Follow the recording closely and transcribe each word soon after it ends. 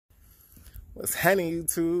What's happening,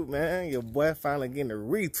 YouTube, man? Your boy finally getting a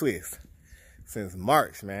retwist since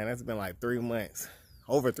March, man. That's been like 3 months,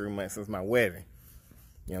 over 3 months since my wedding.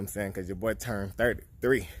 You know what I'm saying? Because your boy turned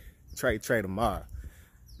 33. Trey tomorrow,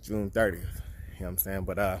 June 30th. You know what I'm saying?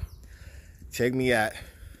 But check me out.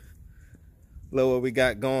 Look what we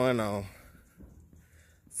got going on.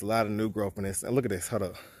 It's a lot of new growth in this. And look at this. Hold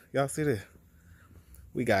up. Y'all see this?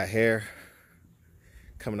 We got hair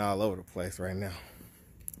coming all over the place right now.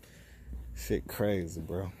 Shit crazy,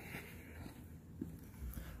 bro.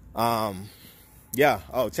 Yeah.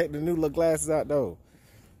 Oh, check the new little glasses out though.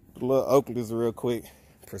 The little Oakleys real quick.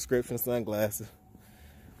 Prescription sunglasses.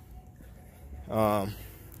 Yeah,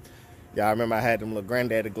 I remember I had them little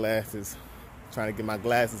granddaddy glasses. Trying to get my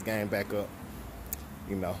glasses game back up.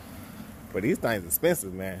 You know. But these things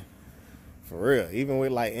expensive, man. For real. Even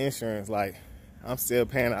with like insurance, like I'm still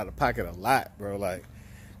paying out of pocket a lot, bro. Like,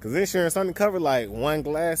 cause insurance only cover like one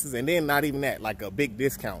glasses, and then not even that, like a big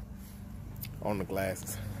discount on the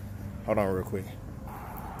glasses. Hold on real quick.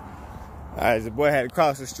 Alright, your boy had to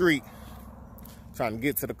cross the street trying to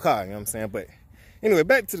get to the car, you know what I'm saying? But anyway,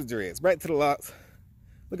 back to the dreads, back to the locks.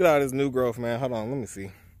 Look at all this new growth, man. Hold on, let me see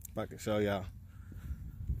if I can show y'all.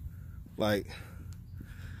 Like,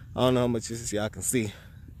 I don't know how much y'all can see.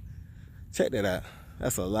 Check that out.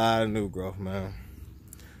 That's a lot of new growth, man.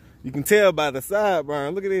 You can tell by the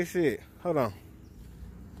sideburn. Look at this shit. Hold on.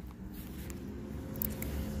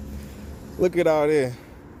 Look at all this.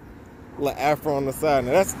 Little afro on the side.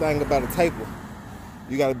 Now that's the thing about a taper.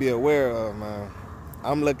 You gotta be aware of, man.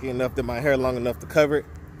 I'm lucky enough that my hair long enough to cover it.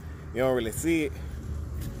 You don't really see it.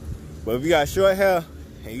 But if you got short hair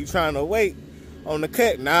and you trying to wait on the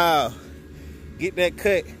cut, nah. Get that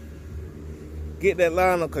cut. Get that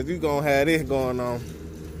line up, cause you gonna have this going on.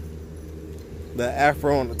 The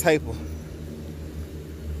afro on the taper.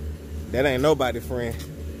 That ain't nobody friend.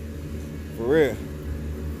 For real.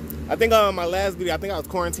 I think on my last video, I think I was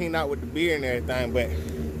quarantined out with the beard and everything, but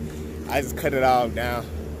I just cut it all down.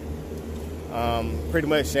 Pretty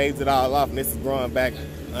much shaved it all off, and this is growing back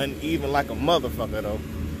uneven like a motherfucker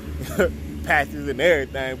though. Patches and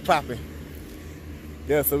everything popping.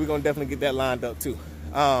 Yeah, so we're gonna definitely get that lined up too.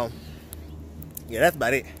 Yeah, that's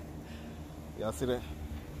about it. Y'all see that?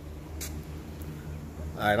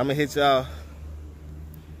 Alright, I'm gonna hit y'all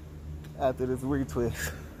after this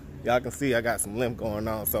retwist. Y'all can see I got some limp going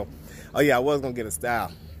on. So, oh yeah, I was gonna get a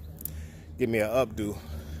style. Give me an updo.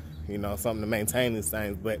 You know, something to maintain these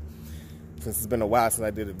things. But since it's been a while since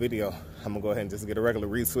I did a video, I'm gonna go ahead and just get a regular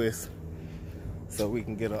retwist so we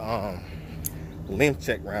can get a length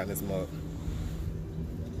check around this mug.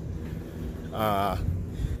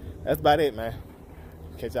 That's about it, man.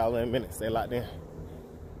 Catch y'all in a minute. Stay locked in.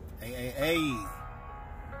 Hey.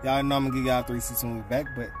 Y'all know I'm gonna give y'all 360 when we back,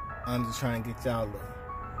 but I'm just trying to get y'all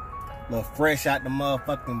a little fresh out the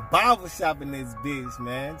motherfucking barber shop in this bitch,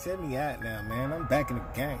 man. Check me out now, man. I'm back in the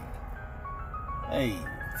game. Hey,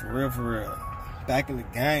 for real. Back in the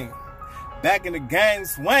game. Back in the game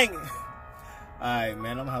swinging. Alright,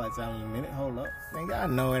 man, I'm gonna holler at y'all in a minute. Hold up. Man, y'all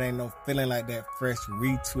know it ain't no feeling like that fresh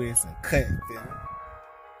retwist and cut feeling.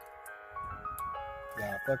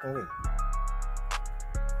 Y'all fucking with it.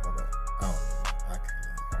 Hold up. I don't know. I can't.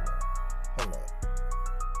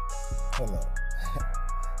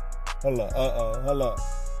 Hold up. Hold up.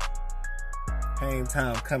 Hang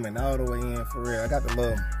time coming all the way in for real. I got the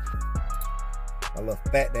little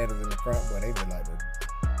fat daddies in the front, but they just like to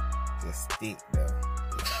just stick though.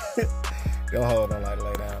 Don't hold on like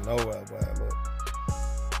lay down nowhere, but look.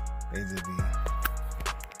 They just be.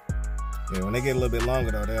 Yeah, when they get a little bit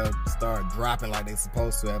longer though, they'll start dropping like they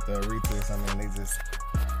supposed to after a retwist. I mean, they just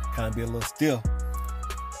kind of be a little still.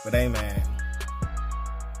 But hey, man,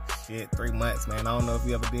 shit, 3 months, man. I don't know if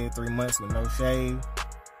you ever did 3 months with no shave,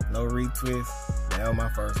 no retwist. That was my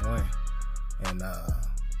first one. And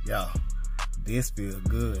yo, this feels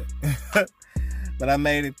good. But I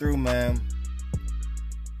made it through, man.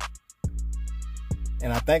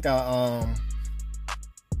 And I think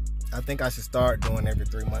I should start doing every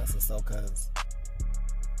 3 months or so, cause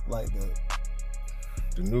like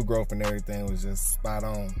the new growth and everything was just spot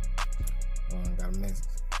on. Got a message.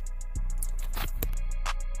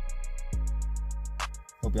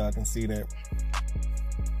 Hope y'all can see that.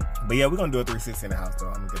 But yeah, we're gonna do a 360 in the house though.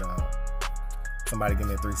 I'm gonna get somebody give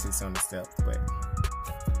me a 360 on the steps. But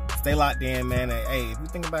stay locked in, man. Hey, if you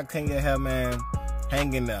think about cutting your hair, man,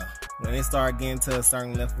 hang in there. When it start getting to a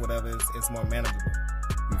certain length, whatever, it's more manageable.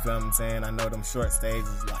 You feel what I'm saying? I know them short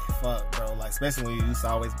stages, like, fuck, bro. Like, especially when you used to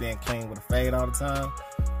always being clean with a fade all the time.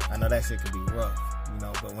 I know that shit can be rough, you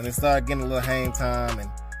know. But when it start getting a little hang time and,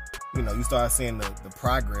 you know, you start seeing the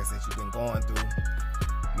progress that you've been going through,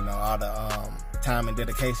 you know, all the time and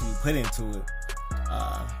dedication you put into it,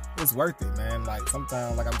 it's worth it, man. Like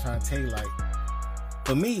sometimes, like I'm trying to tell you, like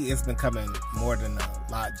for me, it's becoming more than a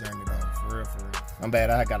lot journey though, for real, for real. I'm bad,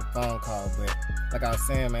 I got a phone call, but like I was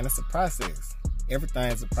saying, man, it's a process.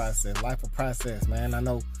 Everything's a process. Life a process, man. I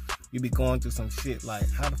know you be going through some shit, like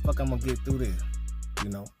how the fuck I'm gonna get through this? You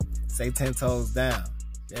know, stay 10 toes down.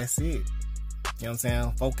 That's it. You know what I'm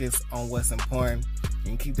saying? Focus on what's important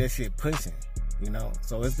and keep that shit pushing, you know?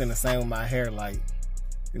 So it's been the same with my hair. Like,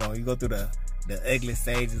 you know, you go through the ugly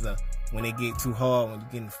stages of when it get too hard, when you're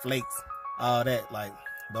getting flakes, all that. Like,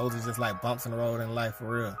 those are just like bumps in the road in life, for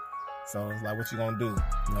real. So it's like, what you gonna do?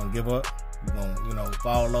 You gonna give up? You gonna, you know,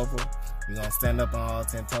 fall over? You gonna stand up on all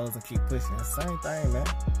 10 toes and keep pushing? It's the same thing, man.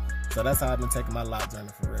 So that's how I've been taking my lot journey,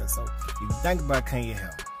 for real. So if you think about cutting your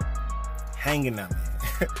hair, hanging on it.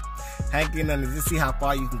 Hanging on it, just see how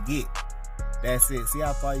far you can get. That's it. See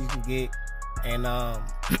how far you can get. And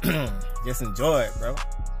just enjoy it, bro.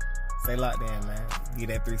 Stay locked in, man. Get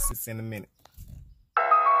that 360 in a minute.